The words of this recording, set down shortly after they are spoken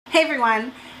Hey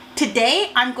everyone!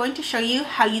 Today I'm going to show you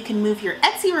how you can move your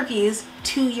Etsy reviews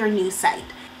to your new site.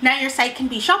 Now your site can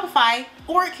be Shopify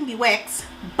or it can be Wix,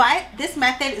 but this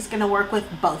method is going to work with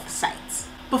both sites.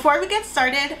 Before we get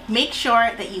started, make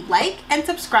sure that you like and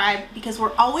subscribe because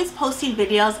we're always posting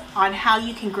videos on how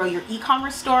you can grow your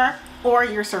e-commerce store or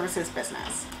your services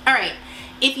business. Alright,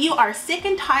 if you are sick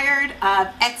and tired of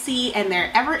Etsy and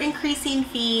their ever increasing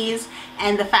fees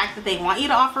and the fact that they want you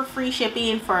to offer free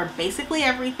shipping for basically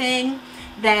everything,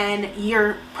 then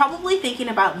you're probably thinking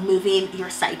about moving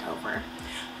your site over.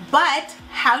 But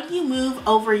how do you move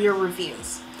over your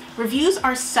reviews? Reviews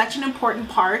are such an important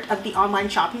part of the online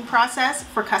shopping process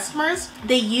for customers.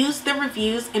 They use the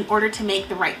reviews in order to make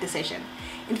the right decision.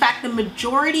 In fact, the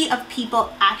majority of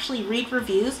people actually read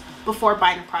reviews before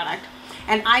buying a product.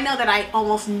 And I know that I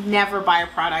almost never buy a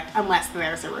product unless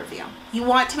there's a review. You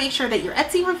want to make sure that your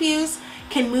Etsy reviews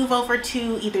can move over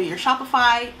to either your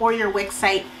Shopify or your Wix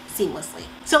site seamlessly.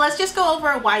 So let's just go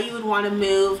over why you would want to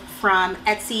move from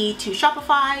Etsy to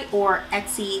Shopify or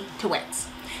Etsy to Wix.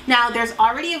 Now there's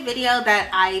already a video that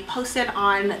I posted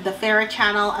on the Fera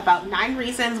channel about 9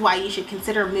 reasons why you should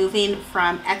consider moving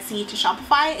from Etsy to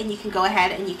Shopify, and you can go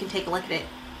ahead and you can take a look at it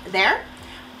there.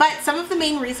 But some of the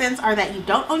main reasons are that you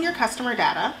don't own your customer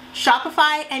data.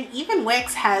 Shopify and even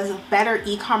Wix has better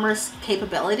e-commerce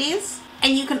capabilities.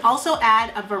 And you can also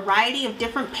add a variety of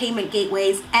different payment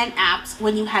gateways and apps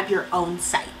when you have your own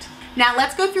site. Now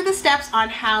let's go through the steps on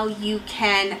how you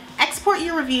can export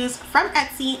your reviews from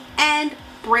Etsy and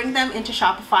bring them into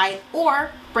Shopify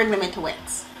or bring them into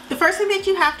Wix. The first thing that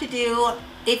you have to do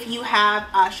if you have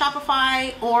a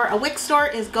Shopify or a Wix store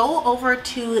is go over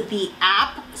to the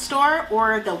app store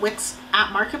or the Wix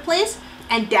app marketplace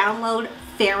and download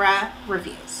Fera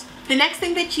reviews. The next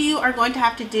thing that you are going to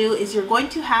have to do is you're going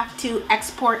to have to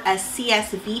export a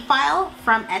CSV file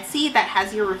from Etsy that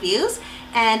has your reviews,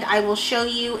 and I will show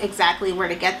you exactly where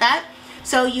to get that.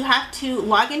 So you have to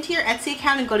log into your Etsy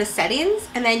account and go to settings,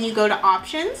 and then you go to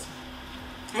options.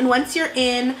 And once you're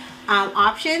in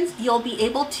options, you'll be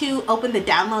able to open the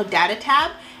download data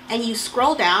tab, and you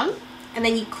scroll down and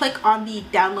then you click on the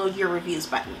download your reviews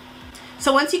button.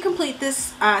 So once you complete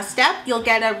this step, you'll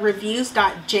get a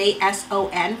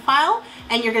reviews.json file,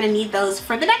 and you're going to need those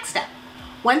for the next step.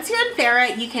 Once you're in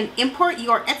Fera, you can import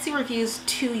your Etsy reviews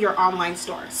to your online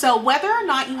store. So whether or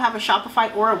not you have a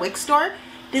Shopify or a Wix store,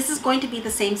 this is going to be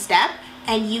the same step,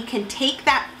 and you can take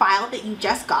that file that you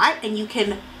just got and you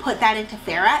can put that into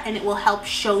Fera, and it will help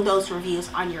show those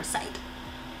reviews on your site.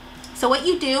 So what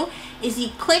you do is you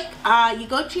click, you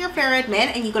go to your Fera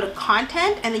admin and you go to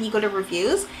content, and then you go to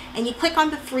reviews, and you click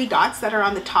on the 3 dots that are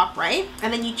on the top right,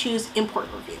 and then you choose import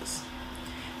reviews.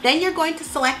 Then you're going to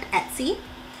select Etsy,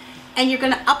 and you're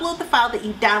going to upload the file that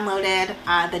you downloaded,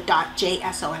 the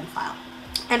 .json file.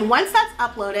 And once that's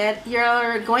uploaded,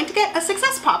 you're going to get a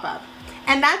success pop-up.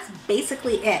 And that's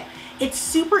basically it. It's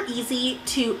super easy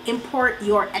to import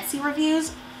your Etsy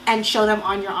reviews and show them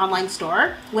on your online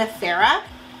store with Fera.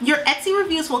 Your Etsy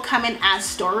reviews will come in as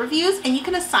store reviews, and you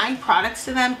can assign products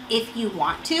to them if you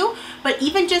want to, but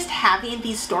even just having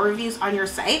these store reviews on your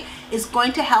site is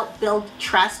going to help build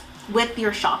trust with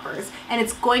your shoppers, and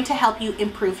it's going to help you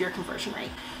improve your conversion rate.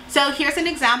 So here's an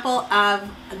example of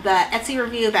the Etsy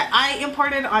review that I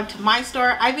imported onto my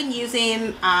store. I've been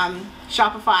using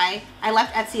Shopify. I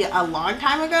left Etsy a long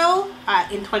time ago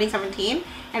in 2017,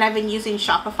 and I've been using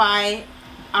Shopify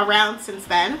around since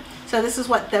then. So this is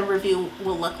what the review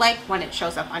will look like when it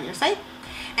shows up on your site.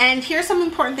 And here's some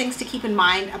important things to keep in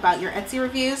mind about your Etsy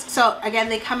reviews. So again,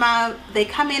 they come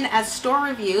in as store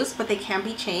reviews, but they can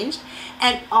be changed.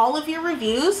 And all of your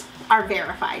reviews are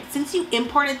verified. Since you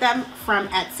imported them from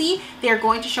Etsy, they are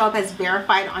going to show up as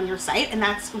verified on your site, and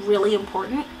that's really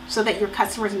important so that your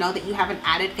customers know that you haven't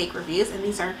added fake reviews, and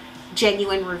these are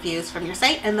genuine reviews from your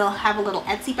site, and they'll have a little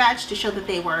Etsy badge to show that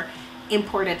they were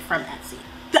imported from Etsy.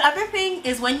 The other thing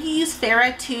is when you use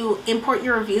Fera to import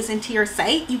your reviews into your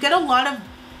site, you get a lot of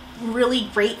really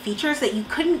great features that you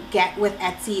couldn't get with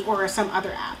Etsy or some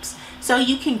other apps. So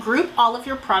you can group all of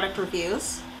your product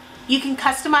reviews. You can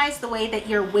customize the way that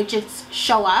your widgets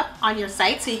show up on your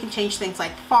site. So you can change things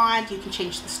like font, you can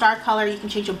change the star color, you can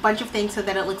change a bunch of things so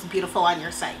that it looks beautiful on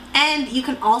your site. And you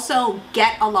can also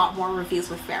get a lot more reviews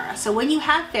with Fera. So when you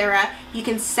have Fera, you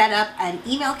can set up an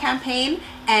email campaign,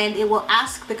 and it will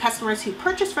ask the customers who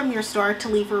purchase from your store to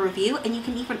leave a review, and you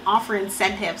can even offer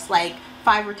incentives like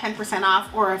 5 or 10%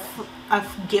 off or a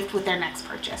gift with their next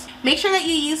purchase. Make sure that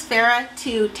you use Fera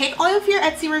to take all of your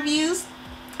Etsy reviews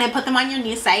and put them on your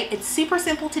new site. It's super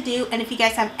simple to do, and if you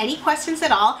guys have any questions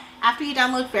at all, after you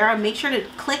download Fera, make sure to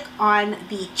click on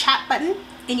the chat button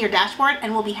in your dashboard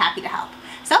and we'll be happy to help.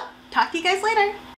 So Talk to you guys later.